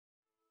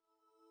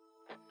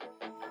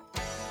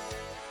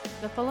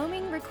The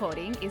following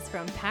recording is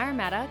from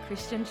Parramatta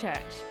Christian Church.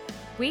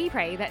 We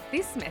pray that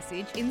this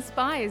message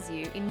inspires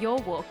you in your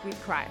walk with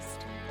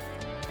Christ.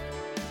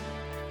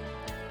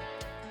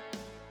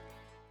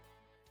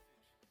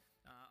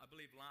 I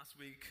believe last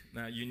week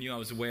you knew I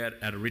was away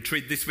at a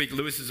retreat. This week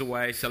Lewis is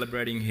away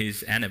celebrating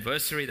his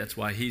anniversary. That's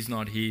why he's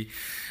not here.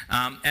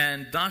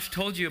 And Dash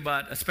told you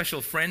about a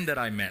special friend that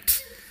I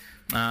met.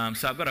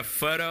 So I've got a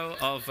photo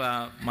of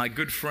my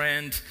good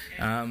friend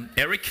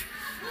Eric,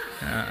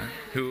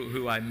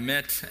 who I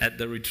met at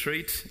the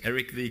retreat,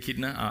 Eric the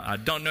Echidna. I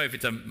don't know if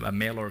it's a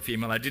male or a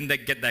female. I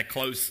didn't get that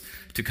close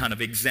to kind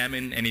of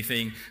examine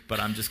anything, but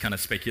I'm just kind of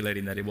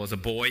speculating that it was a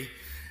boy.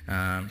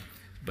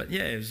 But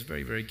yeah, it was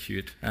very, very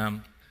cute.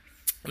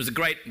 It was a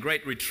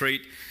great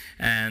retreat,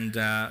 and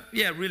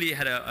really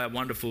had a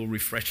wonderful,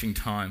 refreshing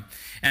time.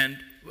 And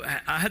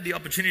I had the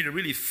opportunity to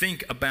really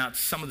think about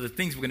some of the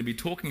things we're going to be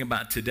talking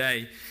about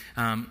today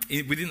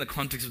within the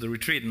context of the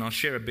retreat, and I'll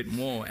share a bit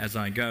more as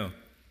I go.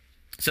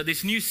 So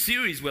this new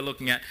series we're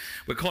looking at,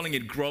 we're calling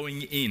it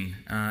Growing In.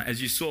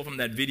 As you saw from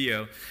that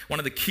video, one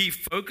of the key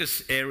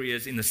focus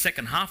areas in the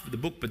second half of the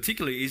book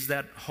particularly is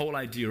that whole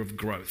idea of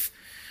growth.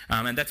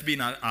 And that's been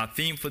our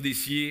theme for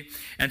this year.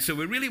 And so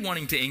we're really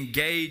wanting to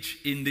engage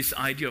in this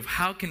idea of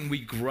how can we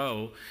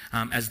grow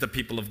as the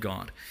people of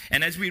God.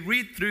 And as we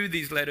read through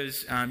these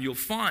letters, you'll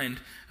find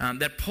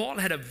that Paul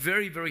had a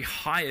very, very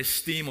high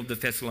esteem of the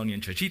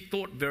Thessalonian church. He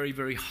thought very,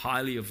 very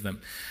highly of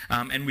them.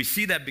 And we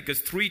see that because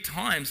 3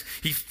 times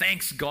he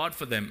thanks God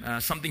for them,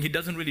 something he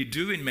doesn't really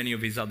do in many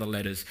of his other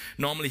letters.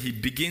 Normally he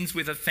begins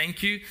with a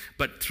thank you,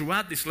 but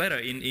throughout this letter,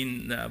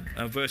 in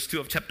verse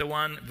 2 of chapter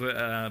 1,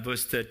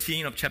 verse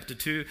 13 of chapter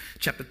 2,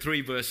 chapter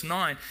 3, verse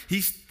 9,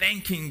 he's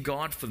thanking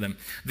God for them.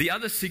 The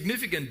other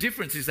significant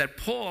difference is that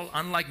Paul,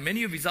 unlike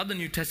many of his other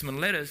New Testament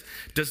letters,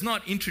 does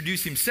not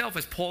introduce himself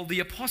as Paul the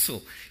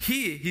Apostle.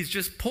 Here, he's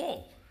just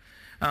Paul.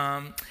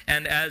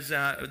 And as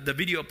the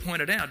video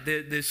pointed out,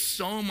 there's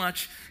so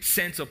much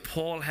sense of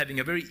Paul having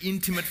a very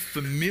intimate,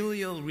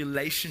 familial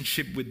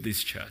relationship with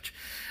this church.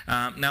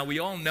 Now, we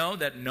all know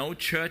that no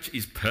church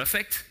is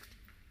perfect.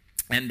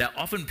 And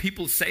often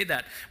people say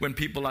that when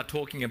people are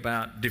talking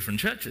about different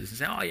churches.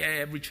 They say, oh yeah,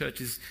 every church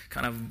is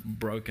kind of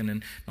broken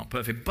and not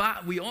perfect.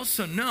 But we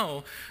also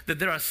know that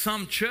there are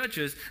some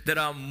churches that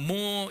are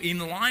more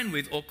in line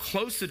with or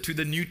closer to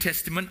the New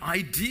Testament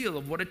ideal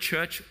of what a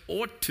church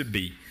ought to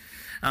be.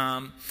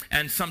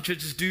 And some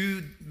churches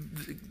do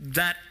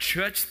that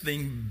church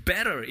thing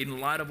better in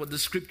light of what the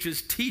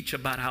scriptures teach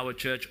about how a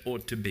church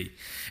ought to be.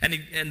 And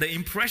the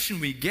impression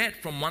we get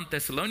from 1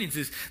 Thessalonians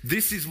is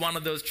this is one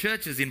of those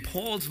churches in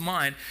Paul's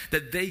mind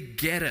that they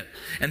get it.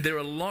 And they're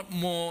a lot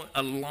more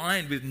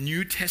aligned with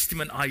New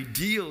Testament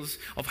ideals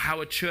of how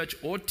a church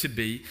ought to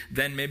be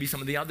than maybe some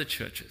of the other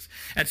churches.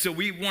 And so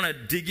we want to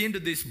dig into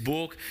this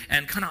book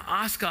and kind of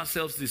ask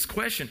ourselves this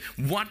question: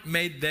 what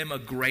made them a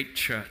great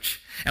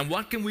church? And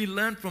what can we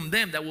learn from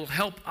them that will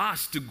help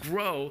us to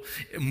grow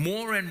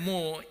more and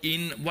more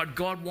in what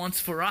God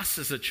wants for us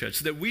as a church,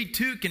 so that we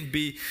too can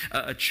be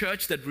a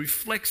church that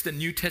reflects the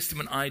New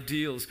Testament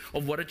ideals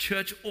of what a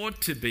church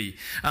ought to be.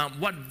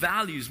 What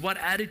values, what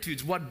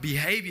attitudes, what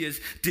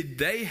behaviors did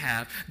they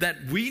have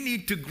that we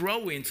need to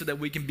grow in so that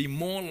we can be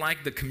more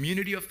like the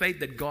community of faith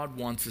that God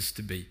wants us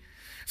to be.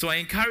 So I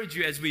encourage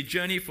you, as we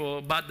journey for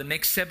about the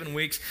next 7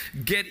 weeks,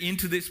 get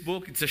into this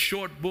book. It's a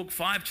short book,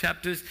 5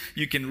 chapters.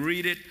 You can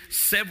read it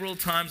several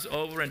times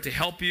over. And to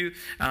help you,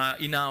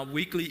 in our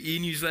weekly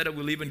e-newsletter,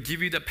 we'll even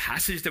give you the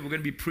passage that we're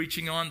going to be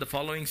preaching on the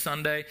following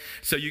Sunday,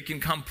 so you can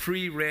come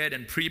pre-read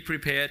and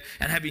pre-prepared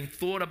and having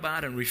thought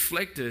about and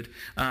reflected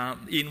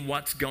in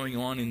what's going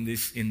on in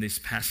this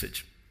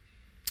passage.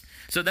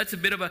 So that's a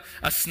bit of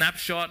a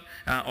snapshot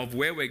of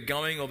where we're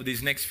going over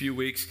these next few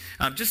weeks.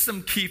 Just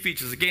some key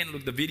features. Again,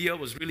 look, the video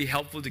was really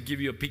helpful to give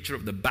you a picture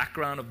of the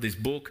background of this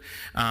book.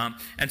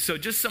 And so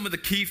just some of the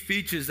key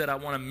features that I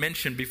want to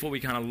mention before we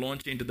kind of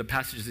launch into the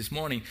passages this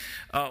morning.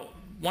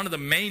 One of the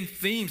main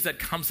themes that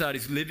comes out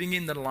is living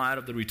in the light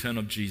of the return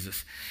of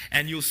Jesus.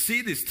 And you'll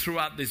see this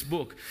throughout this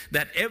book,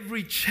 that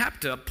every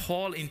chapter,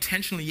 Paul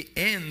intentionally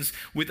ends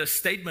with a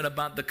statement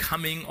about the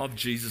coming of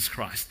Jesus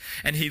Christ.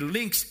 And he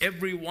links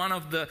every one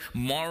of the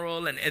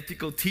moral and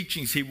ethical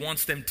teachings he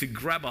wants them to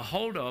grab a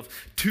hold of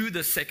to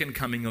the second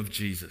coming of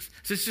Jesus.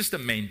 So it's just the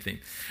main thing.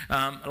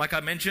 Like I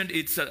mentioned,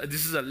 this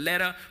is a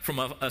letter from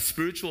a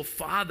spiritual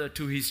father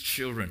to his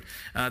children.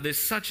 There's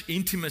such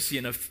intimacy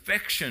and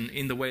affection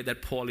in the way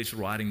that Paul is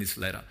writing this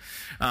letter.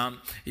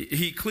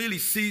 He clearly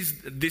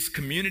sees this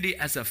community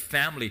as a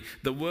family.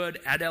 The word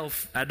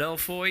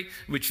adelphoi,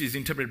 which is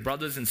interpreted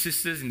brothers and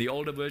sisters, in the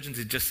older versions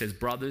it just says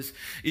brothers,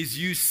 is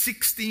used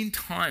 16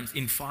 times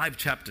in 5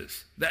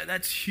 chapters.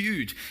 That's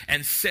huge.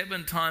 And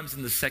 7 times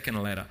in the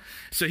second letter.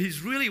 So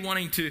he's really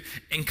wanting to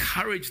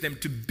encourage them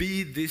to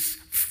be this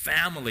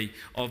family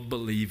of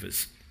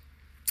believers.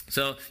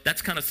 So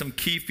that's kind of some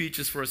key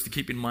features for us to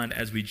keep in mind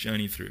as we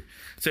journey through.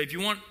 So if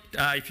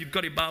you've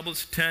got your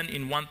Bibles, turn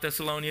in 1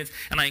 Thessalonians.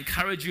 And I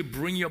encourage you,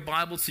 bring your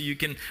Bible so you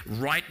can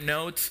write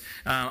notes,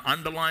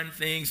 underline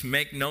things,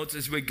 make notes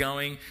as we're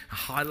going,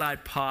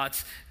 highlight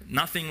parts.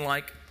 Nothing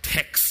like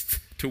text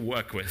to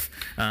work with.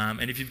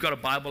 And if you've got a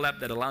Bible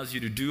app that allows you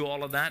to do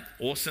all of that,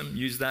 awesome,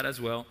 use that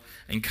as well.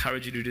 I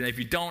encourage you to do that. If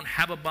you don't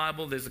have a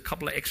Bible, there's a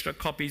couple of extra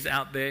copies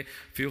out there.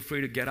 Feel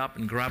free to get up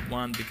and grab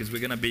one because we're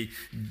going to be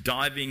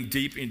diving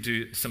deep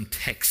into some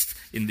text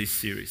in this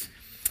series.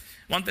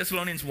 1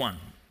 Thessalonians 1,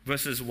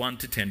 verses 1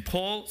 to 10.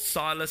 Paul,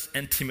 Silas,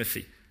 and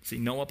Timothy, see,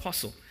 no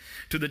apostle,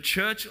 to the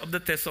church of the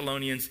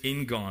Thessalonians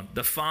in God,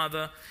 the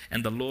Father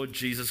and the Lord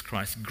Jesus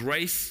Christ,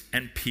 grace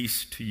and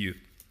peace to you.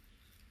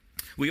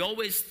 We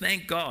always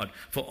thank God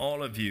for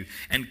all of you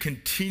and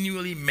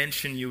continually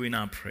mention you in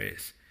our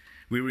prayers.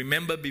 We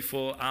remember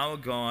before our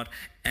God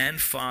and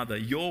Father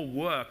your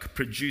work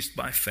produced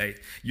by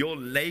faith, your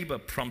labor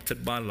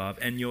prompted by love,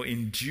 and your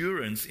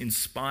endurance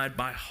inspired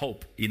by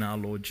hope in our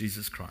Lord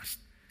Jesus Christ.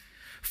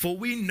 For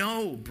we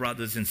know,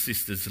 brothers and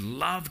sisters,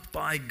 loved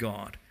by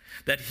God,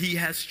 that He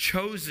has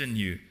chosen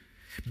you,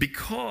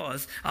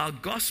 because our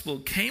gospel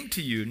came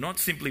to you not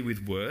simply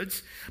with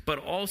words, but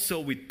also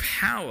with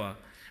power,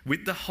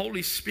 with the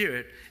Holy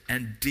Spirit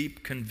and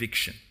deep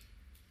conviction.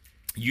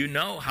 You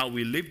know how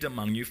we lived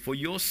among you for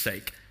your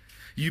sake.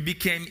 You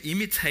became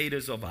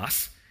imitators of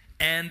us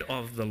and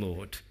of the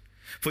Lord.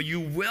 For you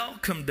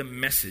welcomed the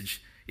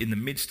message in the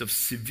midst of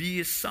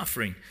severe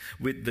suffering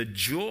with the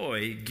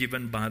joy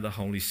given by the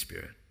Holy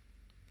Spirit.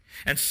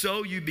 And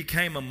so you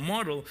became a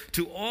model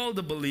to all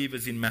the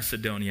believers in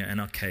Macedonia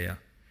and Achaia.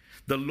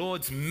 The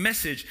Lord's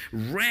message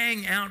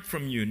rang out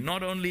from you,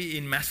 not only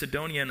in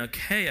Macedonia and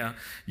Achaia.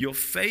 Your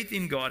faith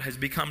in God has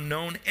become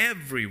known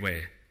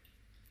everywhere.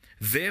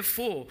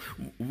 Therefore,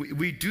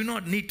 we do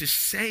not need to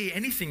say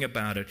anything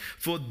about it,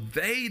 for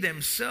they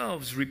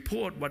themselves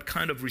report what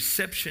kind of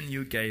reception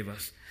you gave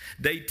us.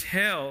 They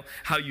tell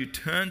how you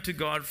turned to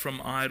God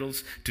from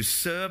idols to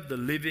serve the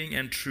living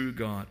and true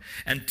God,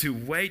 and to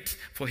wait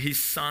for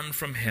His Son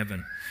from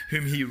heaven,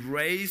 whom He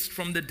raised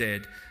from the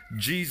dead,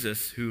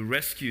 Jesus, who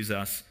rescues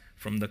us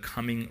from the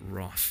coming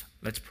wrath.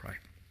 Let's pray.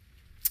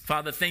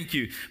 Father, thank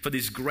you for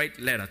this great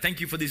letter. Thank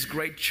you for this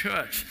great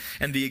church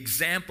and the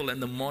example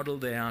and the model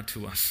they are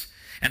to us,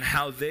 and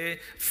how their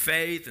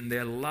faith and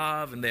their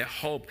love and their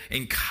hope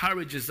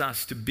encourages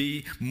us to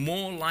be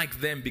more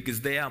like them,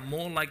 because they are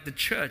more like the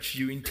church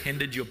you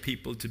intended your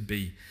people to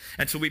be.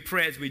 And so we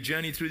pray as we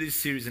journey through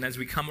this series and as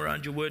we come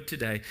around your word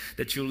today,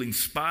 that you'll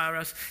inspire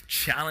us,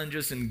 challenge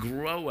us, and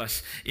grow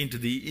us into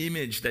the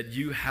image that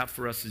you have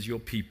for us as your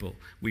people.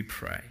 We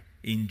pray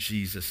in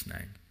Jesus'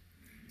 name.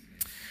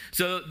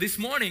 So this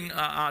morning,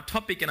 our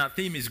topic and our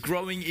theme is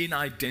growing in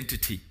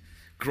identity.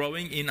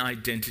 Growing in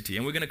identity.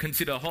 And we're going to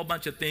consider a whole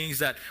bunch of things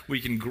that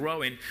we can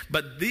grow in.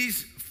 But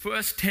these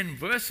first 10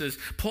 verses,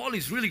 Paul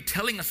is really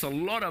telling us a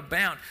lot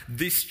about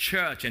this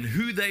church and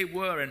who they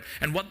were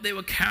and what they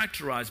were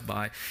characterized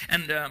by.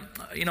 And,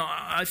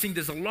 I think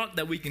there's a lot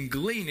that we can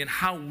glean in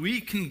how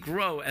we can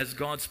grow as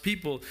God's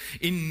people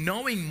in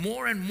knowing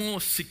more and more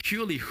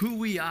securely who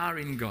we are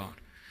in God.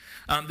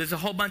 There's a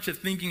whole bunch of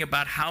thinking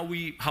about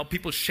how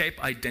people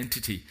shape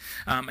identity.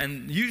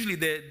 And usually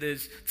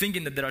there's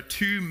thinking that there are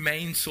two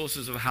main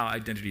sources of how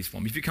identity is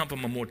formed. If you come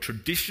from a more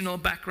traditional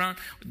background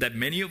that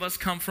many of us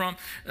come from,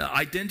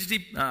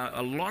 identity,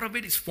 a lot of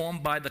it is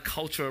formed by the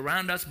culture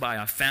around us, by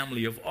our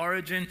family of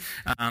origin.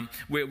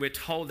 We're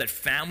told that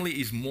family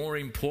is more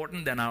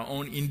important than our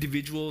own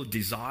individual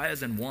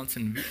desires and wants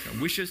and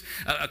wishes.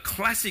 A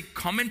classic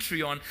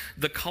commentary on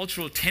the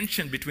cultural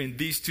tension between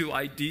these two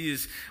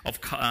ideas of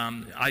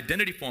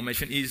identity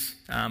formation is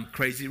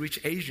Crazy Rich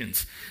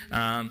Asians.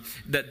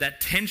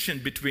 That tension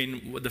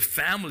between the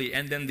family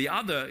and then the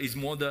other is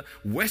more the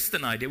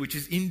Western idea, which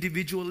is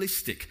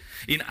individualistic.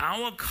 In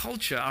our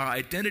culture, our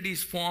identity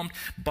is formed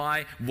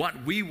by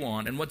what we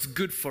want and what's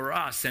good for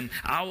us and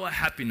our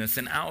happiness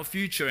and our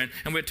future.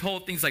 And we're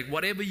told things like,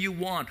 whatever you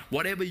want,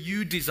 whatever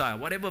you desire,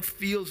 whatever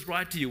feels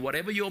right to you,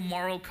 whatever your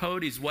moral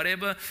code is,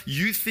 whatever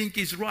you think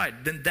is right,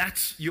 then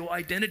that's your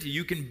identity.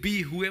 You can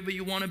be whoever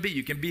you want to be.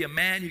 You can be a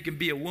man, you can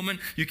be a woman,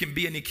 you can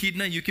be an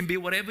echidna, you can be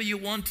whatever you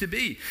want to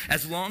be.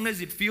 As long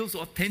as it feels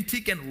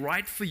authentic and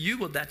right for you,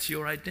 well, that's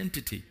your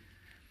identity.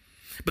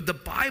 But the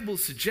Bible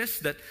suggests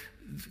that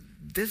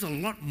there's a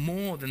lot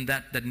more than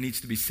that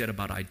needs to be said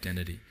about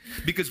identity.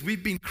 Because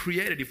we've been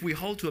created, if we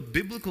hold to a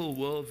biblical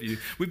worldview,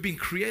 we've been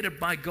created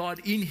by God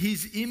in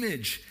His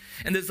image.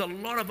 And there's a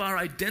lot of our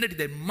identity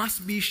that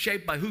must be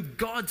shaped by who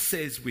God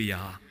says we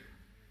are.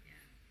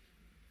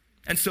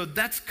 And so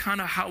that's kind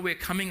of how we're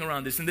coming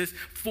around this. And there's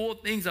 4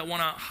 things I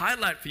want to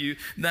highlight for you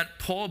that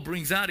Paul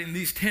brings out in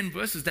these 10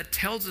 verses that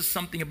tells us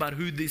something about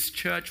who this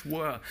church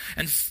were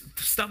and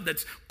stuff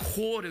that's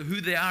core to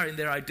who they are in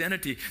their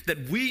identity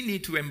that we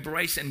need to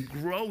embrace and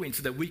grow in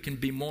so that we can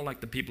be more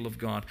like the people of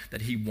God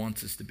that He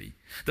wants us to be.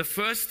 The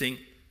first thing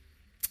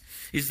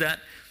is that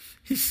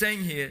he's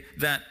saying here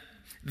that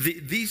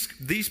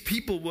these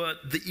people were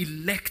the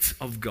elect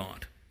of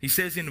God. He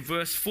says in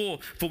verse 4,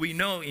 for we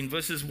know, in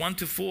verses 1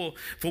 to 4,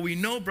 for we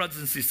know, brothers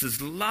and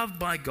sisters, loved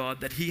by God,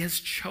 that he has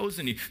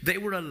chosen you. They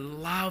were a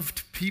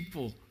loved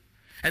people.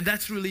 And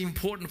that's really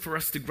important for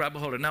us to grab a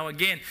hold of. Now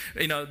again,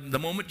 the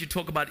moment you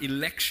talk about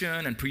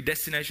election and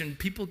predestination,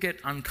 people get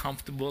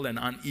uncomfortable and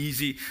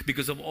uneasy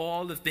because of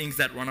all the things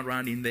that run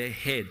around in their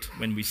head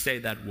when we say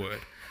that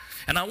word.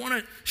 And I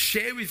want to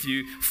share with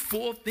you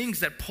 4 things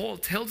that Paul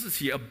tells us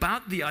here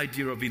about the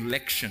idea of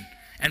election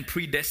and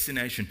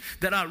predestination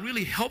that are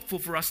really helpful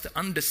for us to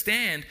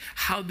understand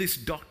how this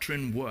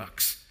doctrine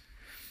works.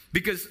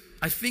 Because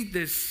I think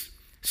there's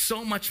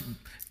so much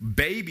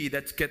baby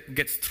that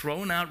gets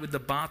thrown out with the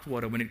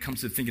bathwater when it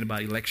comes to thinking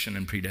about election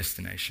and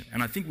predestination.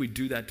 And I think we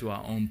do that to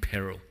our own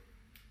peril.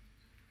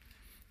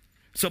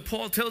 So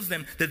Paul tells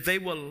them that they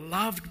were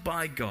loved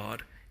by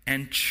God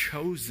and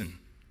chosen.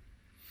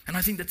 And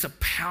I think that's a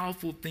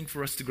powerful thing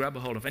for us to grab a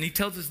hold of. And he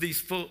tells us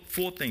these 4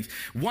 things.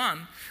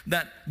 One,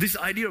 that this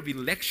idea of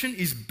election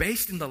is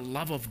based in the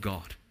love of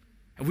God.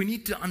 And we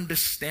need to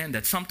understand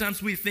that.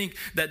 Sometimes we think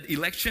that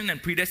election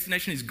and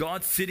predestination is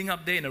God sitting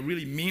up there in a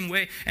really mean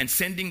way and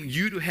sending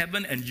you to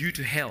heaven and you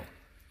to hell.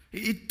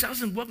 It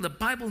doesn't work. The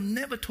Bible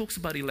never talks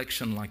about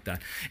election like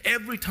that.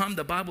 Every time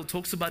the Bible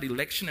talks about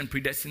election and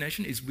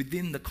predestination is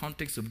within the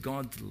context of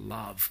God's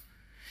love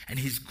and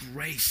his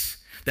grace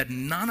that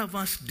none of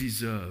us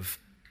deserve,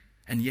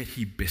 and yet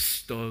he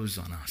bestows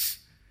on us.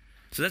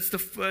 So that's the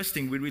first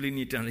thing we really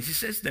need to understand. He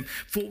says to them,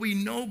 for we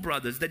know,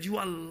 brothers, that you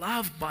are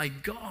loved by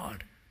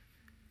God,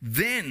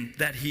 then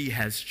that he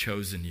has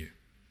chosen you.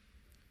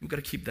 We've got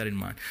to keep that in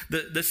mind.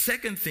 The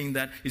second thing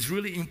that is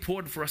really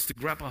important for us to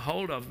grab a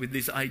hold of with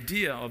this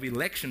idea of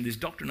election, this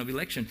doctrine of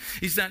election,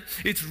 is that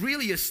it's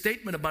really a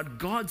statement about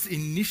God's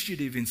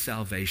initiative in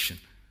salvation.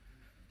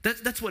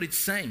 That's what it's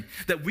saying,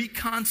 that we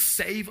can't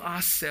save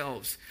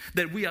ourselves,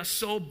 that we are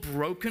so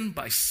broken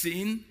by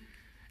sin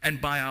and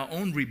by our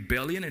own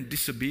rebellion and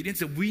disobedience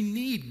that we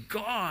need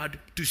God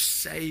to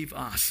save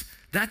us.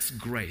 That's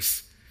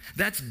grace.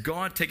 That's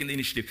God taking the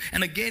initiative.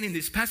 And again, in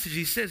this passage,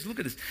 he says, look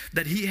at this,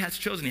 that he has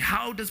chosen you.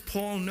 How does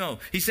Paul know?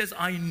 He says,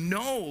 I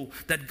know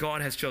that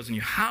God has chosen you.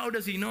 How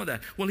does he know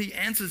that? Well, he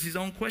answers his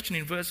own question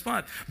in verse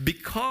 5.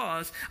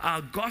 Because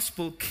our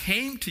gospel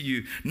came to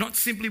you, not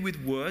simply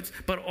with words,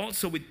 but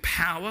also with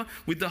power,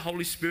 with the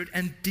Holy Spirit,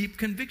 and deep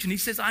conviction. He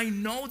says, I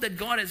know that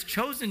God has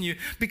chosen you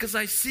because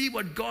I see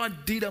what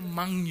God did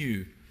among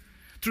you.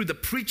 Through the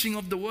preaching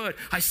of the word,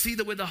 I see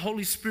the way the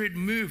Holy Spirit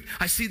moved.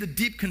 I see the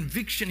deep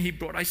conviction he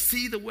brought. I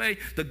see the way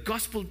the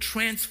gospel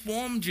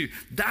transformed you.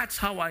 That's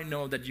how I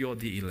know that you're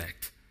the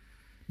elect.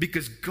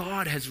 Because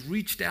God has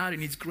reached out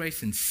in his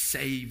grace and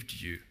saved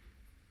you.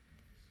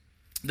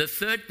 The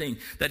third thing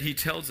that he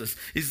tells us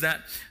is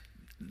that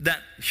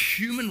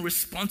human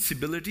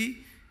responsibility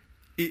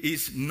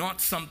is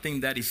not something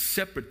that is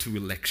separate to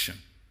election.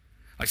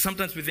 Like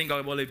sometimes we think,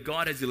 oh, well, if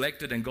God has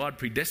elected and God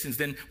predestines,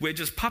 then we're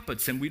just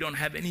puppets and we don't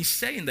have any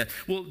say in that.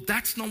 Well,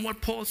 that's not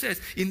what Paul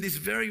says. In these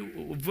very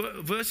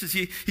verses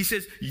here, he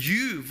says,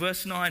 you,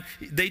 verse 9,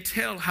 they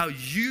tell how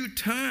you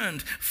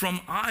turned from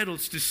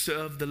idols to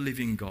serve the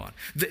living God.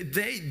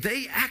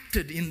 They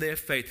acted in their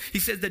faith. He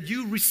says that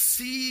you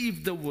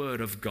received the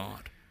word of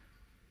God.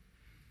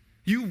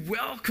 You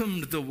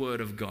welcomed the word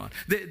of God.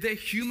 Their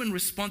human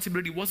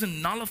responsibility wasn't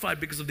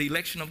nullified because of the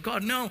election of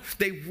God. No,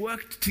 they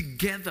worked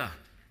together.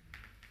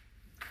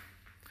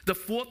 The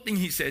fourth thing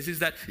he says is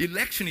that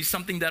election is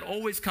something that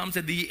always comes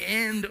at the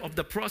end of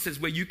the process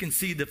where you can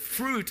see the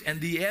fruit and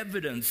the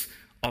evidence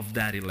of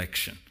that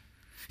election.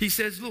 He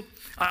says, look,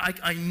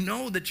 I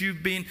know that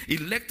you've been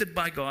elected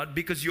by God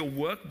because your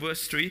work,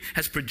 verse 3,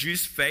 has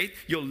produced faith.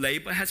 Your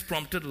labor has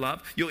prompted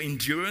love. Your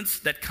endurance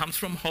that comes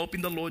from hope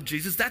in the Lord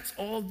Jesus, that's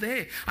all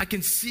there. I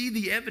can see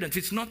the evidence.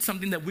 It's not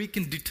something that we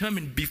can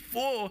determine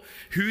before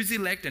who's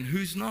elect and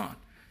who's not.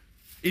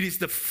 It is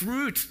the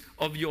fruit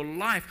of your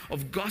life,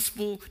 of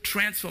gospel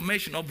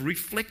transformation, of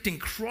reflecting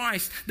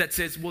Christ that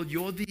says, well,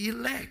 you're the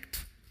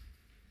elect.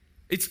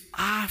 It's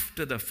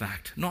after the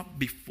fact, not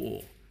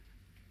before.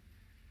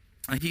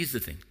 And here's the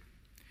thing.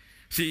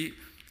 See,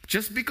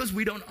 just because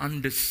we don't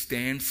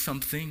understand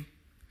something,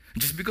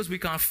 just because we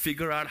can't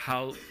figure out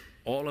how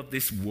all of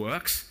this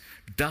works,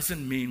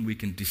 doesn't mean we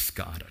can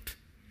discard it.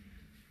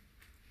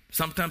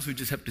 Sometimes we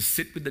just have to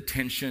sit with the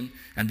tension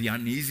and the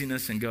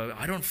uneasiness and go,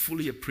 I don't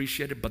fully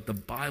appreciate it, but the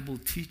Bible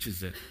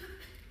teaches it.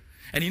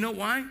 And you know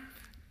why?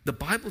 The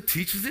Bible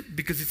teaches it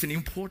because it's an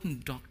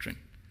important doctrine.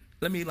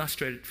 Let me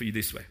illustrate it for you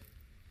this way.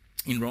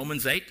 In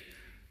Romans 8,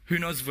 who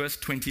knows verse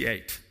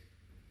 28?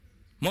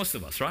 Most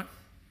of us, right?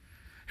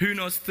 Who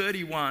knows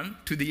 31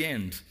 to the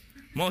end?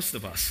 Most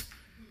of us.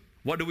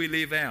 What do we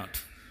leave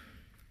out?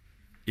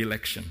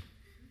 Election.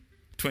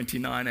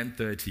 29 and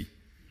 30.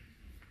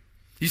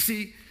 You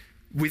see,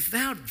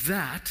 without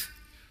that,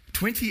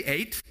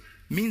 28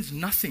 means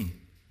nothing.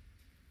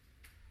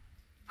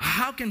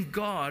 How can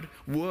God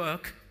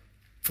work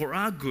for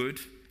our good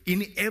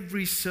in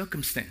every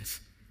circumstance?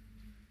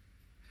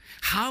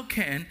 How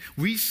can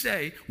we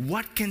say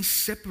what can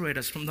separate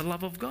us from the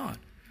love of God?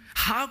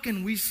 How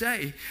can we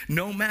say,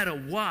 no matter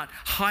what,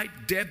 height,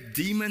 depth,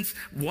 demons,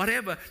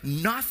 whatever,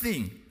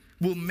 nothing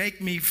will make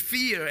me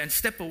fear and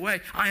step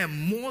away? I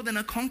am more than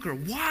a conqueror.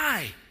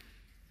 Why?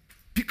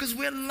 Because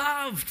we're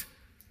loved.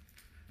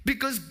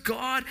 Because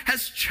God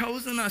has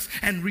chosen us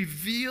and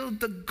revealed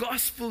the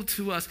gospel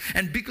to us.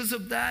 And because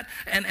of that,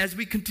 and as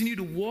we continue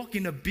to walk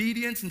in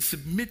obedience and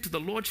submit to the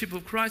Lordship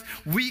of Christ,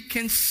 we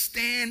can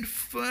stand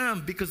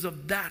firm because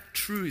of that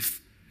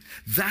truth.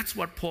 That's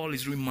what Paul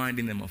is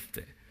reminding them of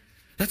there.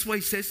 That's why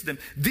he says to them,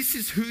 this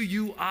is who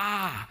you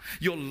are.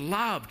 You're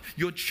loved.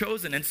 You're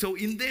chosen. And so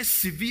in their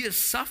severe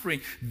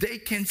suffering, they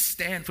can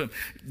stand firm.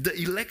 The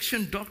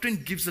election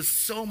doctrine gives us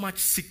so much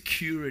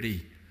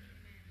security.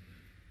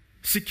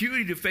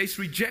 Security to face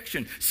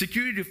rejection,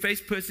 security to face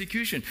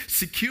persecution,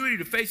 security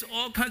to face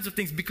all kinds of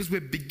things, because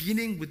we're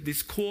beginning with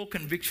this core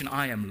conviction: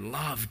 I am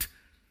loved.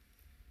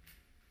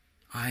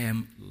 I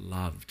am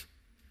loved.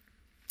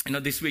 You know,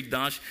 this week,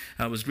 Dash,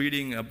 I was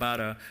reading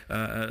about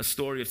a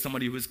story of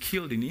somebody who was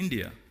killed in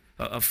India.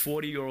 A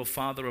 40-year-old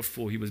father of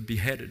 4, he was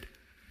beheaded,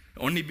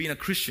 only been a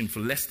Christian for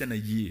less than a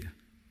year.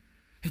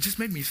 It just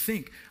made me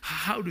think,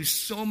 how do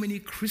so many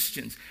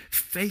Christians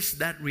face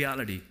that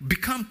reality?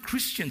 Become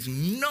Christians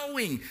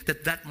knowing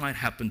that that might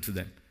happen to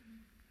them.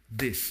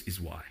 This is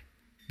why.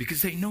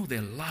 Because they know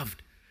they're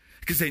loved.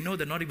 Because they know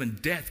that not even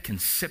death can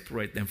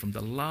separate them from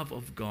the love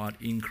of God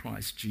in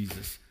Christ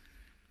Jesus.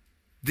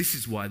 This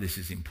is why this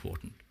is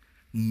important.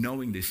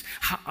 Knowing this.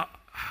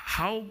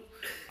 How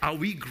are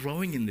we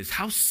growing in this?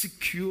 How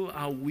secure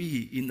are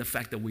we in the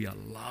fact that we are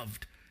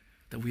loved?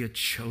 That we are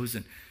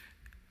chosen?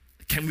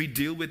 Can we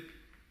deal with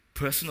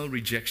personal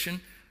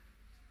rejection?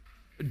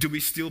 Do we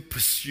still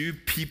pursue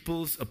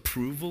people's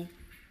approval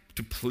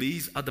to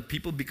please other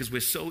people because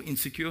we're so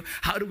insecure?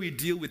 How do we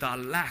deal with our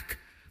lack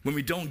when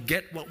we don't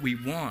get what we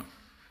want?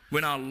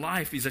 When our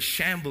life is a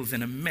shambles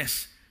and a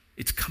mess?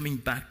 It's coming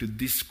back to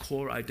this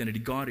core identity.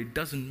 God, it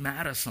doesn't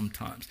matter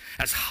sometimes.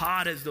 As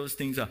hard as those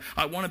things are.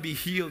 I want to be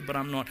healed, but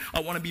I'm not.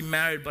 I want to be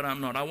married, but I'm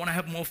not. I want to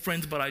have more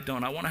friends, but I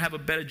don't. I want to have a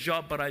better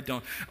job, but I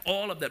don't.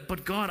 All of that.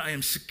 But God, I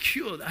am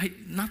secure.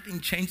 Nothing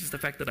changes the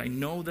fact that I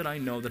know that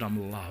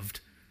I'm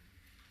loved.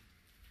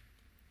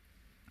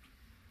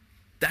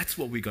 That's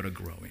what we got to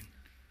grow in.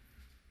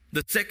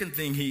 The second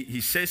thing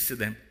he says to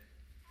them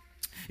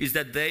is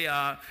that they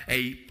are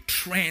a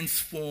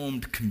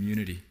transformed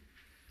community.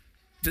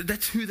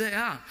 That's who they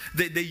are.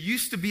 They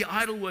used to be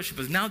idol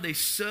worshippers. Now they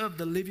serve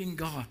the living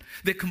God.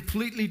 They're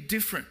completely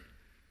different.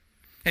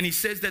 And he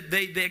says that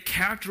they're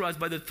characterized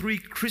by the 3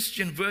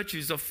 Christian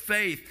virtues of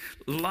faith,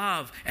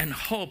 love, and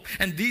hope.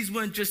 And these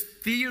weren't just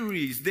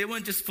theories. They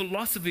weren't just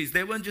philosophies.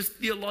 They weren't just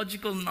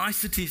theological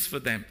niceties for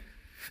them.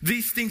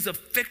 These things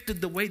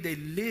affected the way they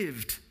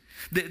lived.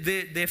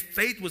 Their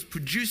faith was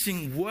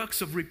producing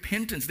works of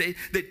repentance. They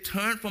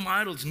turned from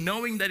idols,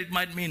 knowing that it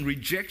might mean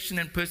rejection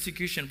and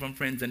persecution from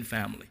friends and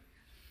family.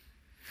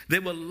 They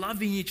were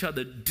loving each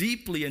other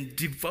deeply and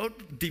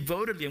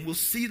devotedly, and we'll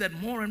see that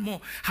more and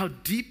more, how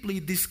deeply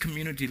this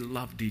community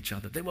loved each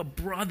other. They were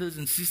brothers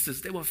and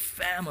sisters. They were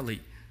family.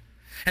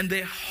 And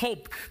their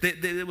hope,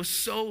 they were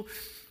so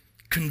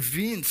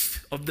convinced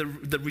of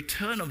the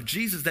return of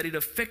Jesus that it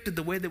affected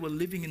the way they were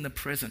living in the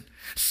present.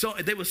 So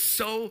they were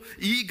so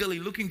eagerly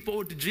looking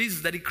forward to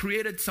Jesus that it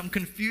created some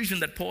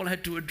confusion that Paul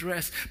had to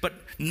address. But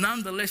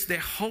nonetheless, their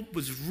hope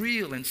was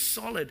real and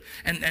solid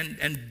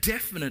and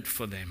definite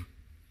for them.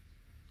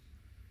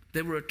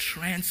 They were a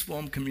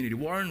transformed community.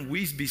 Warren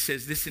Wiersbe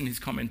says this in his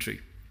commentary: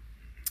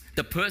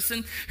 the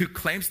person who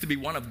claims to be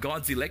one of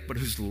God's elect but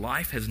whose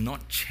life has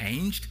not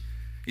changed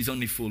is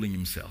only fooling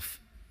himself.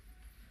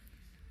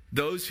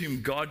 Those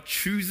whom God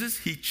chooses,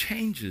 he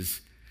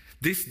changes.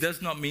 This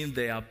does not mean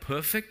they are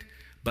perfect,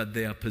 but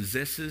they are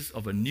possessors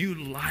of a new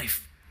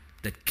life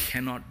that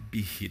cannot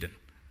be hidden.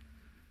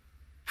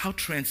 How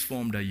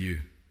transformed are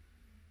you?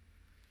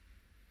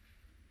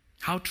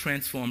 How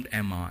transformed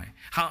am I?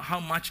 How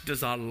much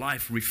does our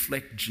life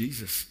reflect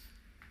Jesus?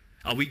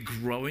 Are we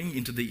growing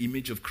into the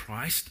image of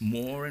Christ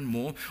more and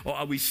more? Or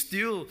are we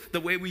still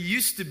the way we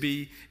used to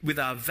be with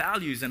our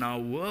values and our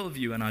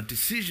worldview and our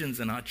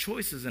decisions and our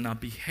choices and our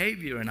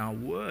behavior and our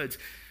words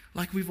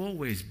like we've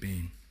always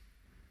been?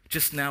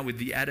 Just now with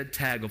the added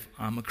tag of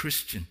I'm a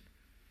Christian.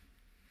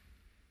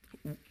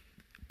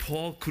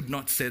 Paul could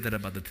not say that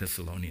about the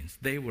Thessalonians.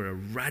 They were a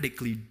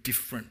radically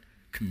different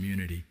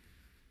community.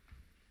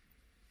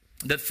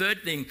 The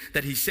third thing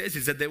that he says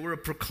is that they were a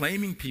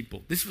proclaiming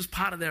people. This was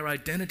part of their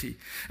identity.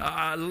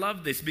 I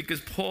love this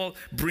because Paul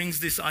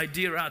brings this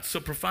idea out so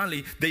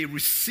profoundly. They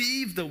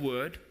received the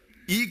word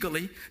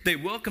eagerly. They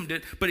welcomed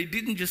it, but it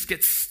didn't just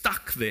get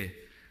stuck there.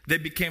 They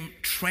became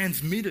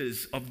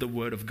transmitters of the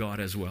word of God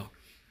as well.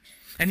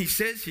 And he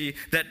says here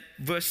that,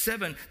 verse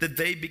 7, that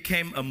they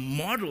became a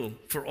model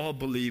for all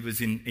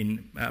believers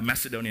in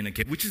Macedonia and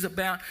Achaia, which is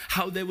about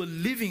how they were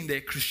living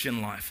their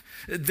Christian life.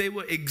 They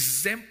were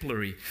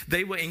exemplary.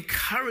 They were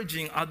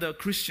encouraging other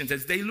Christians.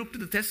 As they looked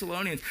at the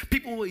Thessalonians,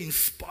 people were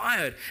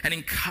inspired and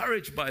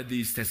encouraged by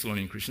these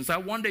Thessalonian Christians. I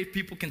wonder if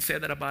people can say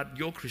that about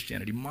your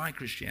Christianity, my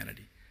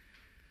Christianity.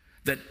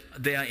 that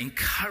they are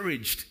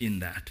encouraged in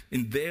that,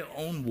 in their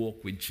own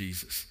walk with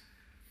Jesus.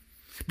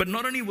 But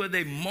not only were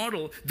they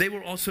model, they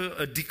were also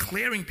a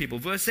declaring people.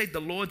 Verse 8, the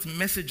Lord's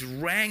message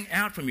rang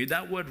out from you.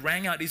 That word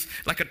rang out is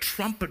like a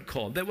trumpet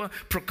call. They were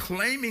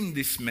proclaiming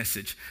this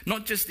message,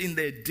 not just in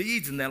their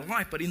deeds and their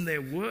life, but in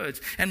their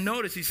words. And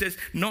notice he says,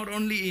 not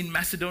only in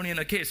Macedonia and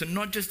Achaia, so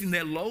not just in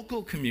their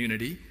local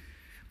community,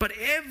 but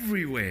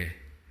everywhere.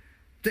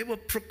 They were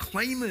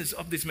proclaimers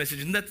of this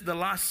message. And that's the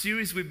last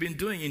series we've been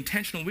doing,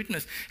 Intentional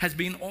Witness, has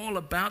been all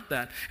about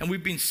that. And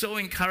we've been so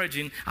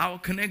encouraging our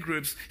Connect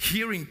groups,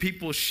 hearing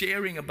people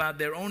sharing about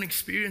their own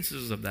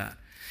experiences of that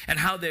and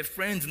how their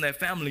friends and their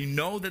family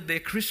know that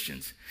they're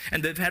Christians.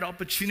 And they've had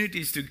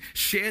opportunities to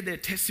share their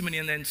testimony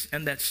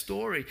and that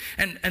story.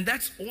 And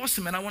that's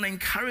awesome. And I want to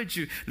encourage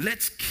you,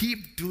 let's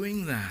keep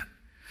doing that.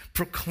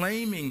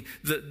 Proclaiming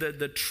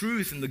the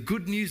truth and the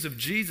good news of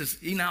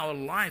Jesus in our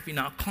life, in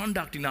our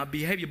conduct, in our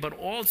behavior, but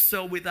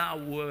also with our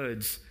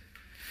words.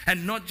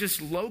 And not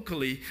just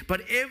locally, but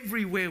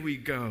everywhere we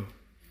go.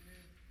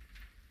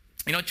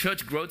 You know,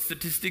 church growth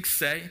statistics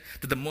say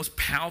that the most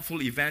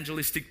powerful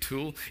evangelistic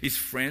tool is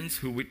friends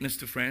who witness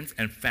to friends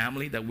and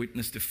family that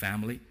witness to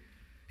family.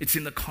 It's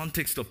in the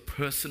context of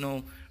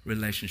personal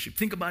relationship.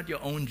 Think about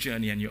your own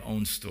journey and your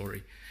own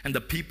story and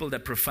the people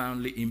that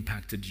profoundly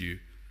impacted you.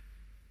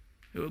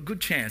 A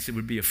good chance it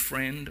would be a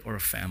friend or a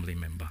family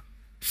member.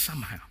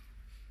 Somehow.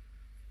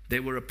 They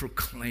were a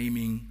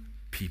proclaiming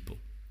people.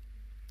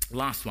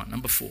 Last one,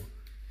 number 4.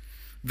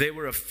 They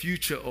were a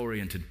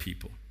future-oriented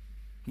people.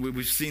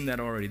 We've seen that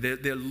already.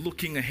 They're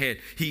looking ahead.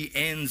 He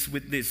ends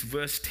with this,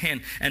 verse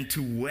 10, and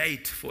to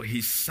wait for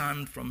his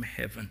Son from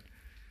heaven.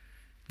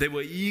 They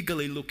were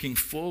eagerly looking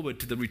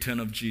forward to the return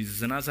of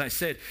Jesus. And as I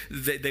said,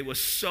 they were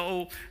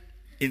so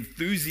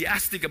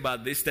enthusiastic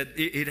about this that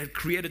it had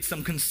created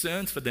some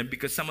concerns for them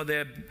because some of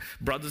their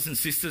brothers and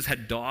sisters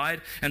had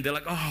died, and they're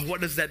like, oh, what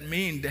does that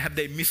mean? Have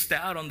they missed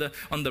out on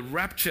the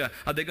rapture?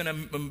 Are they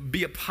going to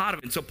be a part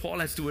of it? And so Paul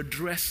has to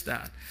address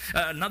that.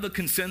 Another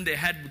concern they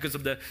had because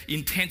of the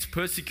intense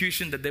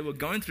persecution that they were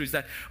going through is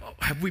that,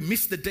 have we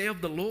missed the day of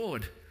the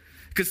Lord?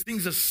 Because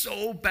things are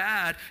so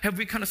bad, have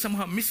we kind of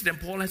somehow missed it? And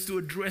Paul has to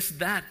address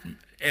that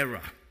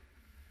error.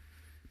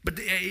 But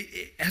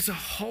as a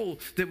whole,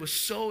 they were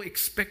so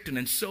expectant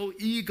and so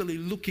eagerly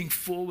looking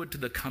forward to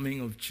the coming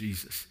of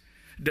Jesus.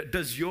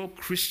 Does your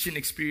Christian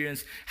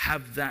experience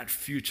have that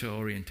future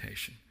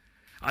orientation?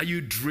 Are you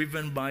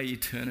driven by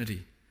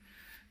eternity?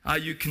 Are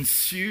you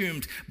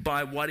consumed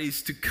by what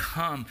is to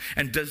come?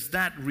 And does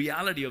that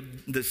reality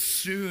of the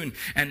soon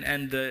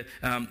and the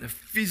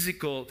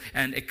physical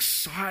and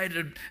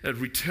excited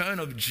return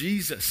of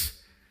Jesus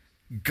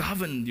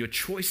govern your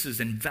choices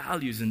and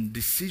values and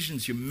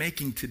decisions you're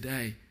making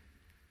today?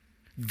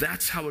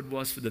 That's how it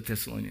was for the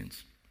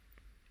Thessalonians.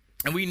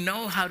 And we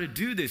know how to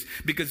do this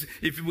because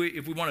if we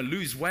want to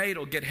lose weight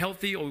or get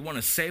healthy or we want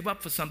to save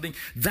up for something,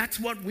 that's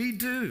what we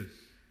do.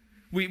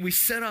 We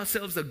set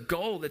ourselves a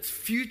goal that's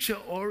future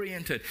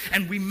oriented,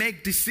 and we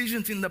make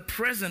decisions in the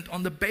present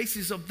on the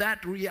basis of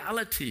that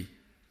reality.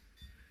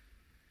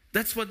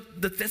 That's what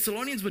the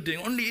Thessalonians were doing,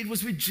 only it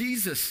was with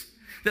Jesus.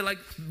 They're like,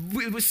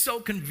 we were so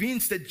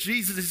convinced that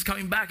Jesus is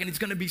coming back and it's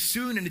going to be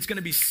soon and it's going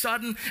to be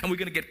sudden and we're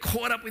going to get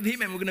caught up with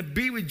him and we're going to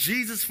be with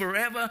Jesus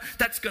forever.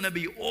 That's going to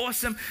be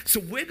awesome. So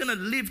we're going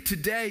to live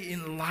today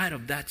in light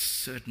of that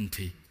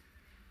certainty.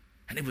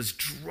 And it was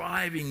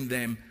driving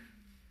them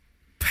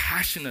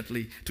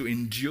passionately to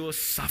endure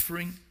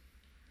suffering,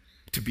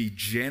 to be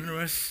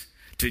generous,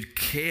 to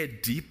care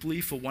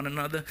deeply for one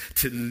another,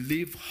 to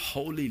live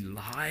holy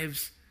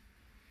lives.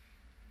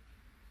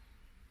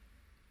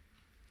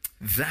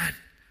 That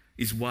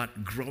is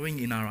what growing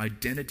in our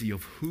identity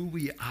of who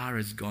we are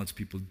as God's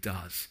people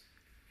does.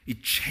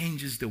 It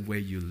changes the way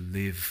you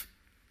live.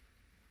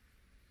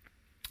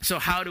 So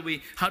how do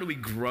we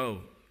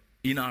grow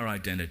in our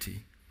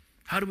identity?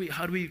 How do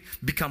we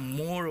become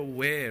more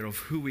aware of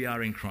who we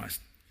are in Christ?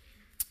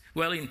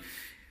 Well,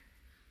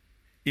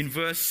 in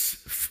verse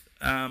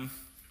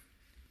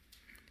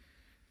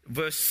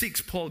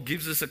 6, Paul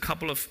gives us a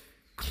couple of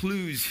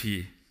clues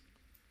here.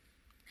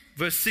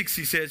 Verse 6,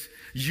 he says,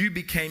 you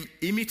became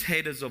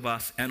imitators of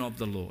us and of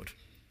the Lord.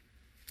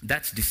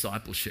 That's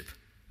discipleship.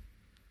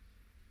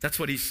 That's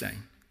what he's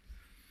saying.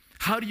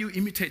 How do you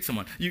imitate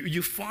someone?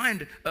 You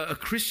find a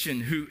Christian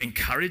who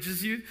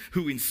encourages you,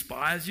 who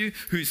inspires you,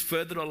 who's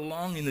further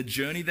along in the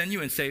journey than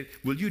you, and say,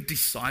 will you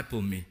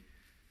disciple me?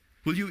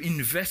 Will you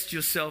invest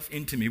yourself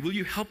into me? Will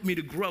you help me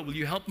to grow? Will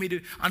you help me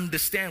to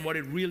understand what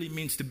it really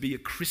means to be a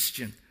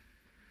Christian?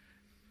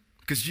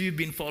 Because you've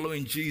been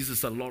following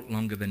Jesus a lot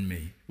longer than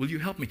me. Will you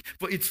help me?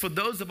 For it's for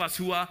those of us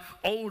who are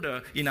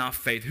older in our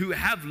faith, who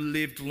have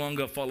lived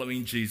longer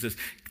following Jesus,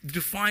 to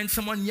find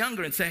someone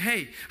younger and say,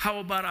 hey, how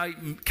about I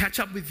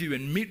catch up with you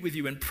and meet with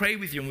you and pray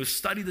with you and we'll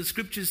study the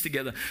scriptures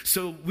together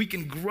so we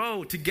can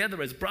grow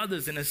together as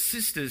brothers and as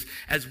sisters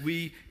as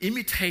we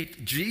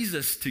imitate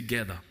Jesus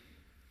together.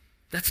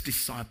 That's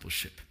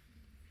discipleship.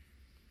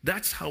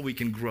 That's how we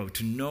can grow,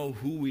 to know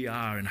who we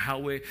are and how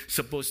we're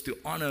supposed to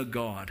honor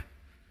God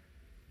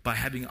by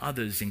having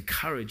others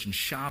encourage and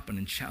sharpen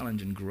and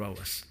challenge and grow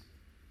us.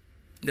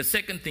 The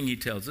second thing he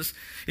tells us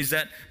is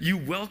that you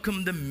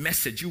welcome the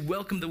message. You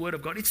welcome the Word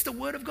of God. It's the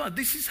Word of God.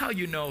 This is how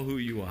you know who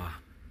you are.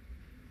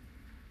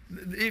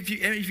 If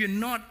you're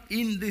not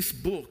in this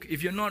book,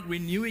 if you're not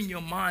renewing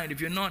your mind,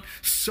 if you're not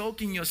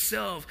soaking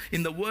yourself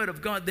in the Word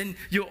of God, then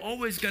you're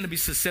always going to be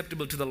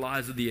susceptible to the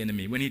lies of the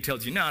enemy when he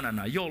tells you, no,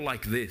 you're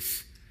like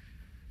this.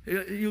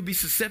 You'll be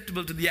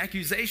susceptible to the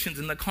accusations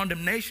and the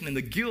condemnation and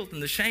the guilt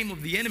and the shame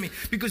of the enemy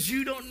because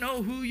you don't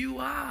know who you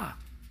are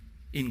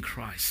in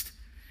Christ.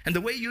 And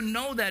the way you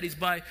know that is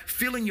by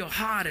filling your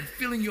heart and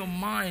filling your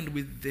mind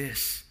with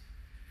this.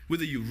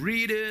 Whether you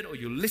read it or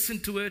you listen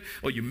to it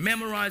or you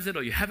memorize it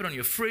or you have it on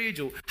your fridge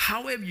or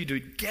however you do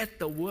it, get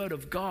the Word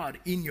of God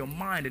in your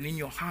mind and in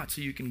your heart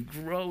so you can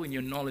grow in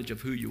your knowledge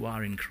of who you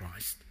are in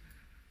Christ.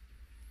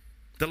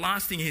 The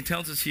last thing he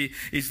tells us here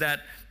is that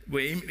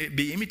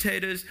be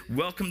imitators,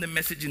 welcome the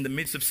message in the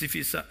midst of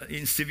severe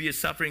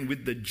suffering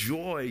with the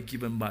joy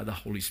given by the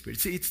Holy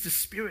Spirit. See, it's the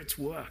Spirit's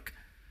work.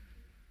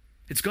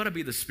 It's got to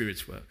be the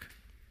Spirit's work.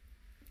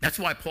 That's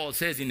why Paul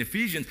says in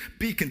Ephesians,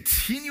 be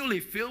continually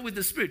filled with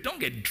the Spirit. Don't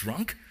get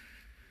drunk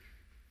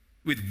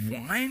with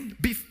wine.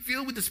 Be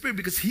filled with the Spirit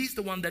because He's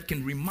the one that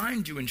can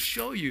remind you and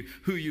show you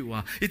who you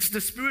are. It's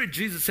the Spirit,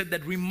 Jesus said,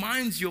 that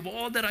reminds you of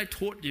all that I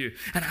taught you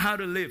and how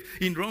to live.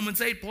 In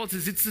Romans 8, Paul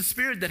says it's the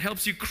Spirit that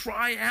helps you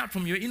cry out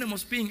from your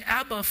innermost being,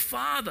 Abba,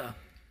 Father.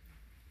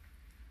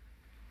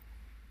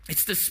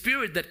 It's the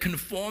Spirit that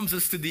conforms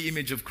us to the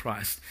image of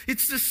Christ.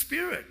 It's the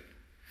Spirit.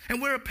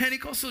 And we're a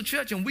Pentecostal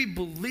church and we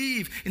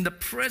believe in the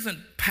present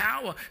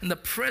power and the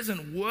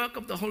present work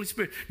of the Holy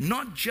Spirit,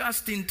 not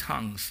just in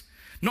tongues,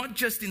 not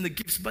just in the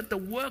gifts, but the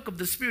work of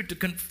the Spirit to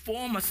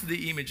conform us to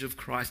the image of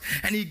Christ.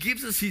 And He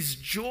gives us His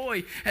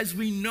joy as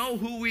we know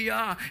who we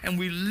are and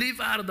we live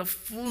out of the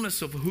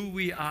fullness of who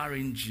we are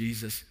in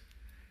Jesus.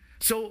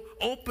 So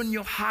open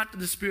your heart to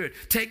the Spirit.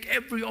 Take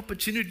every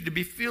opportunity to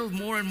be filled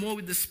more and more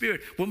with the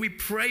Spirit. When we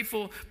pray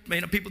for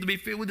people to be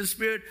filled with the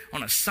Spirit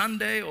on a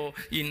Sunday or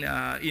in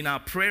our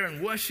prayer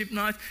and worship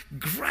nights,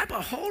 grab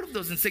a hold of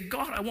those and say,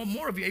 God, I want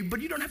more of you.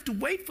 But you don't have to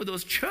wait for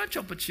those church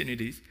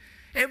opportunities.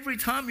 Every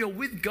time you're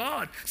with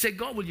God, say,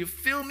 God, will you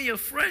fill me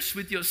afresh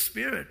with your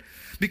Spirit?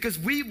 Because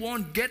we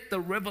won't get the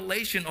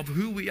revelation of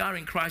who we are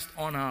in Christ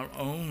on our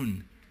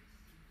own.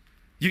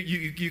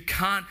 You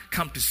can't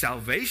come to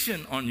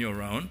salvation on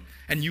your own,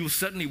 and you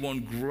certainly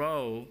won't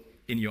grow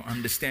in your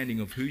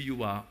understanding of who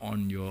you are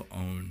on your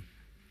own.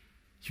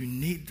 You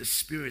need the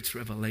Spirit's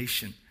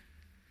revelation.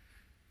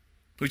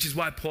 Which is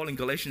why Paul in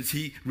Galatians,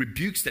 he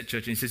rebukes that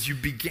church and he says, you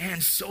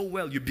began so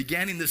well. You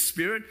began in the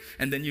Spirit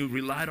and then you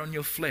relied on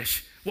your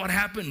flesh. What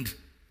happened?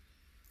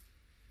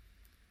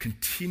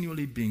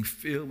 Continually being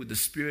filled with the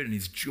Spirit and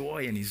His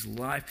joy and His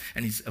life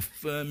and His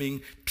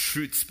affirming,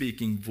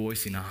 truth-speaking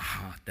voice in our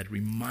heart that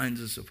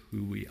reminds us of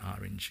who we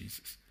are in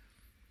Jesus.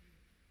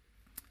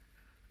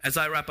 As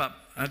I wrap up,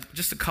 I have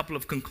just a couple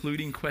of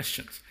concluding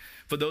questions.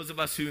 For those of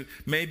us who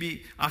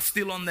maybe are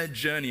still on that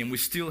journey and we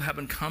still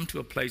haven't come to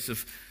a place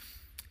of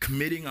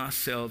committing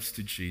ourselves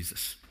to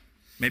Jesus.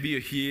 Maybe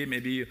you're here,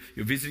 maybe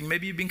you're visiting,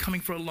 maybe you've been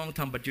coming for a long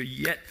time, but you're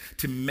yet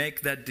to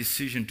make that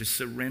decision to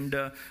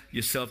surrender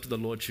yourself to the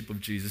Lordship of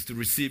Jesus, to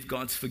receive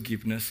God's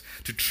forgiveness,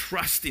 to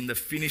trust in the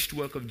finished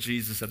work of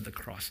Jesus at the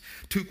cross.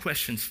 2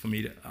 questions for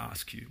me to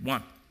ask you.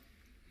 1,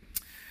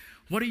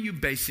 what are you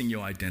basing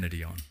your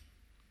identity on?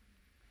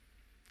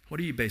 What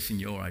are you basing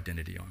your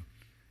identity on?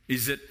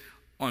 Is it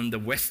on the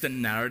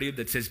Western narrative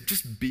that says,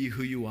 just be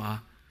who you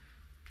are,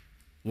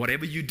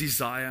 whatever you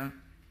desire,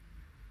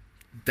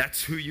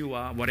 that's who you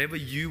are. Whatever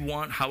you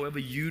want, however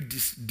you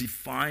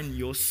define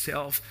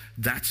yourself,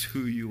 that's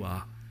who you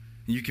are.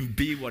 You can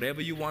be whatever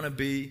you want to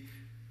be.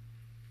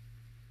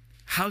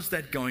 How's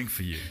that going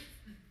for you?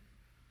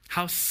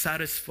 How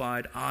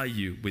satisfied are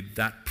you with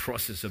that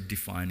process of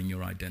defining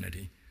your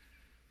identity?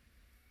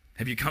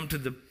 Have you come to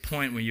the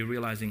point where you're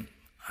realizing,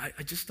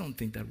 I just don't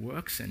think that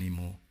works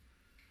anymore?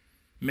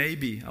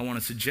 Maybe I want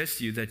to suggest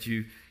to you that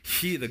you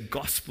hear the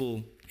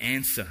gospel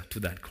answer to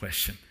that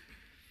question.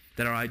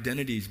 That our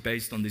identity is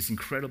based on this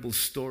incredible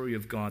story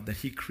of God, that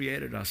He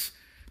created us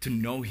to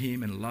know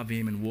Him and love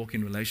Him and walk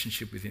in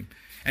relationship with Him.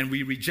 And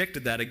we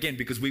rejected that again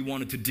because we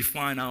wanted to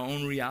define our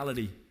own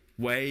reality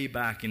way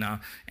back in our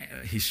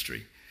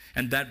history.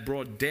 And that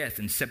brought death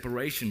and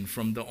separation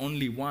from the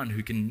only one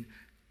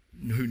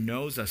who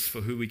knows us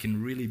for who we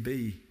can really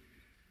be.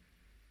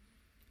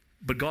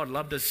 But God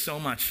loved us so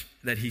much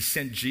that He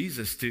sent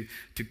Jesus to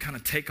kind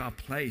of take our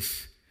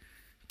place,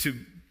 to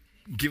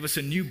give us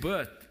a new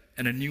birth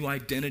and a new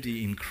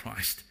identity in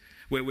Christ,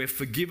 where we're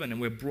forgiven and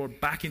we're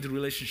brought back into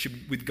relationship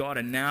with God.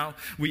 And now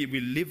we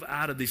live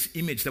out of this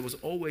image that was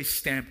always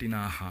stamped in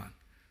our heart,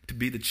 to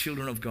be the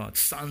children of God,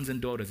 sons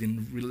and daughters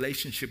in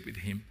relationship with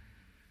Him.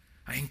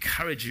 I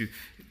encourage you,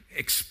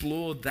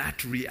 explore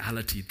that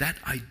reality, that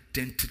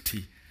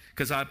identity.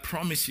 Because I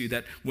promise you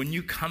that when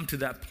you come to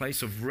that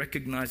place of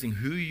recognizing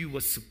who you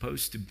were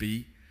supposed to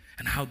be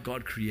and how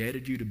God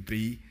created you to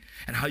be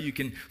and how you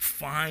can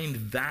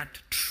find that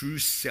true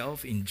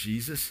self in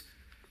Jesus,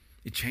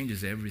 it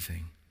changes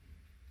everything.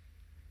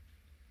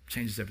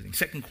 Changes everything.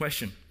 Second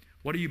question,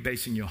 what are you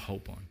basing your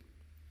hope on?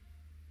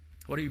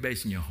 What are you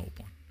basing your hope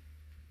on?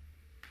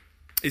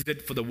 Is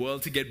it for the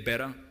world to get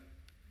better?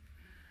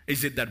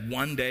 Is it that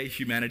one day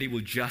humanity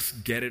will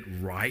just get it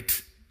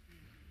right?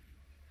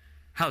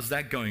 How's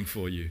that going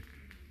for you?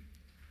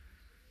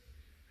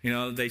 You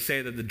know, they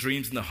say that the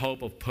dreams and the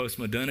hope of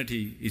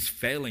postmodernity is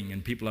failing,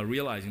 and people are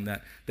realizing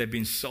that they've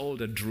been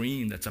sold a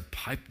dream that's a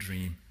pipe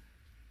dream.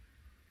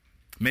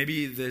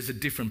 Maybe there's a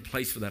different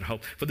place for that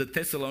hope. For the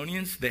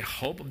Thessalonians, their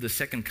hope of the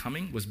second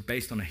coming was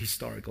based on a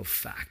historical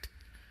fact.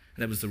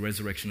 And that was the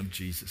resurrection of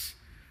Jesus.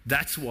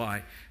 That's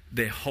why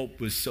their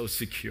hope was so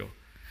secure.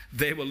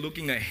 They were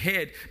looking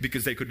ahead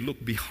because they could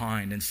look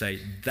behind and say,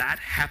 that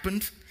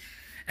happened,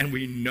 and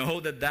we know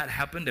that that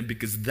happened, and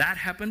because that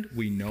happened,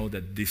 we know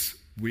that this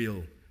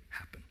will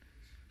happen,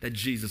 that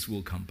Jesus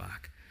will come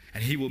back,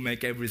 and he will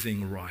make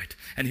everything right,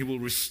 and he will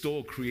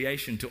restore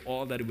creation to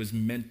all that it was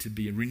meant to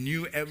be, and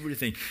renew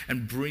everything,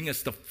 and bring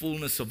us the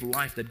fullness of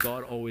life that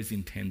God always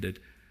intended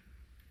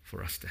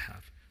for us to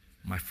have.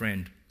 My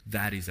friend,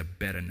 that is a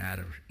better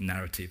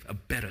narrative, a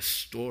better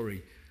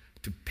story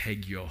to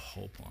peg your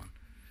hope on.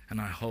 And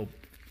I hope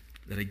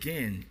that,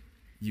 again,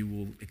 you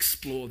will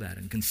explore that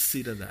and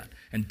consider that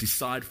and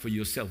decide for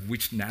yourself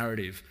which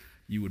narrative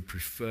you would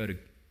prefer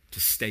to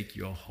stake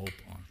your hope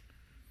on.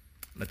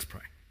 Let's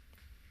pray.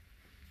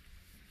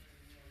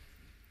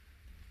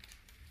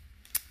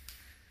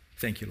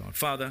 Thank you, Lord.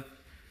 Father,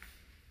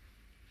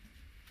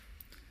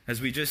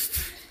 as we just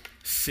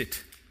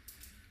sit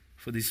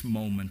for this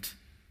moment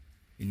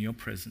in your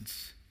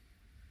presence,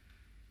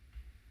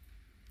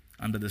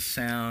 under the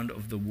sound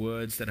of the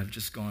words that have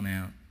just gone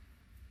out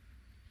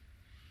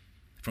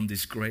from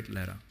this great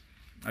letter,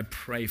 I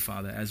pray,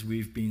 Father, as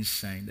we've been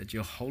saying, that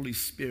your Holy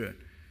Spirit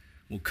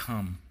will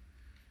come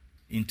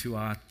into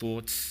our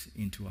thoughts,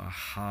 into our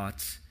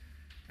hearts,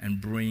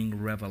 and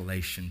bring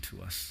revelation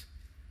to us.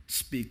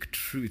 Speak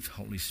truth,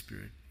 Holy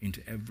Spirit,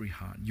 into every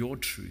heart. Your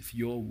truth,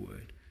 your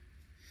word.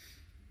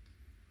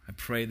 I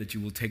pray that you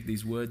will take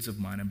these words of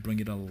mine and bring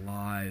it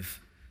alive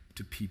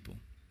to people.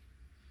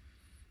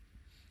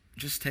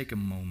 Just take a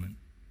moment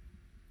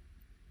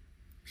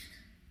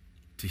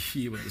to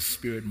hear what the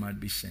Spirit might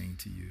be saying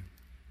to you.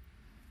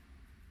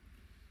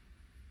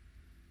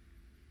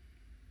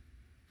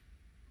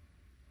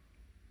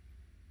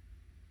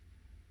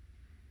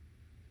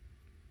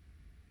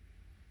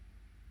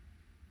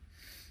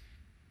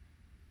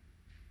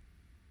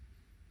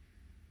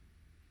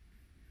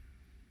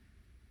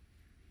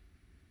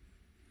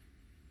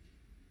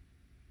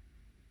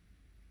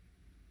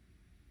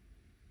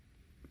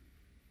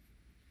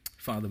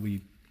 Father,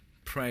 we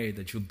pray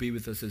that you'll be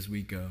with us as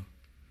we go.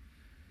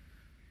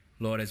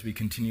 Lord, as we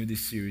continue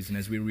this series and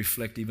as we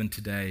reflect even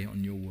today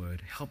on your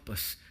word, help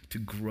us to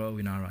grow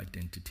in our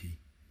identity.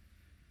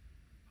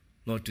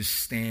 Lord, to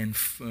stand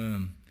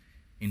firm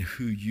in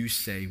who you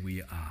say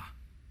we are.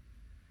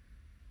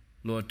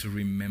 Lord, to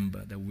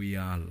remember that we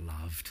are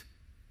loved.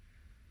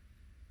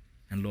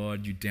 And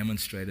Lord, you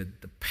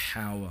demonstrated the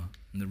power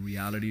and the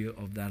reality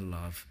of that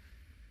love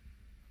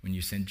when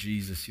you sent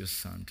Jesus, your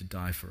Son, to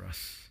die for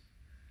us.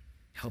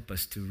 Help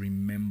us to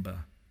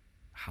remember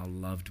how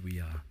loved we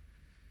are.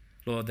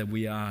 Lord, that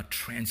we are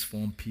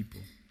transformed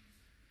people,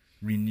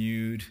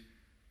 renewed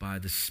by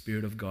the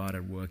Spirit of God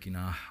at work in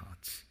our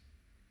hearts.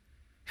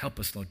 Help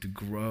us, Lord, to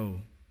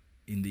grow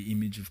in the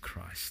image of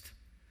Christ.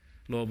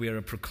 Lord, we are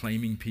a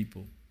proclaiming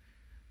people.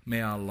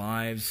 May our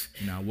lives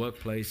in our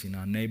workplace, in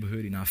our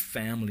neighborhood, in our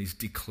families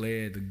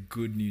declare the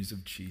good news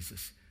of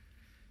Jesus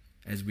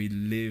as we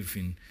live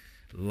in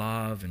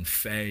love and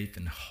faith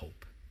and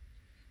hope.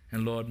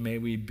 And Lord, may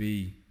we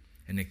be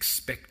an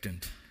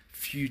expectant,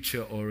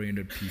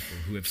 future-oriented people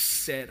who have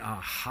set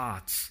our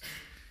hearts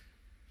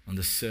on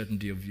the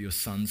certainty of your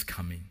Son's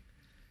coming.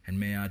 And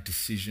may our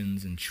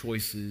decisions and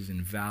choices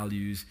and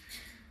values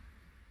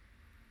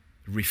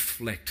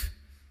reflect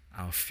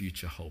our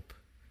future hope.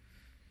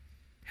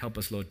 Help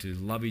us, Lord, to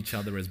love each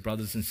other as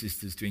brothers and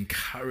sisters, to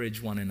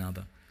encourage one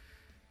another,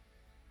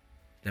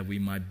 that we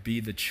might be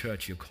the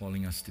church you're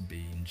calling us to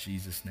be. In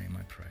Jesus' name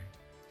I pray.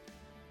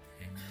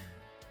 Amen.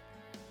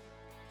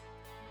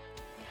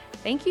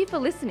 Thank you for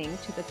listening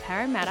to the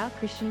Parramatta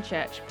Christian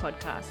Church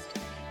podcast.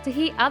 To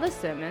hear other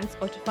sermons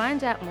or to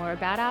find out more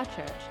about our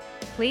church,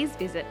 please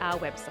visit our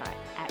website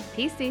at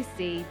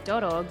pcc.org.au.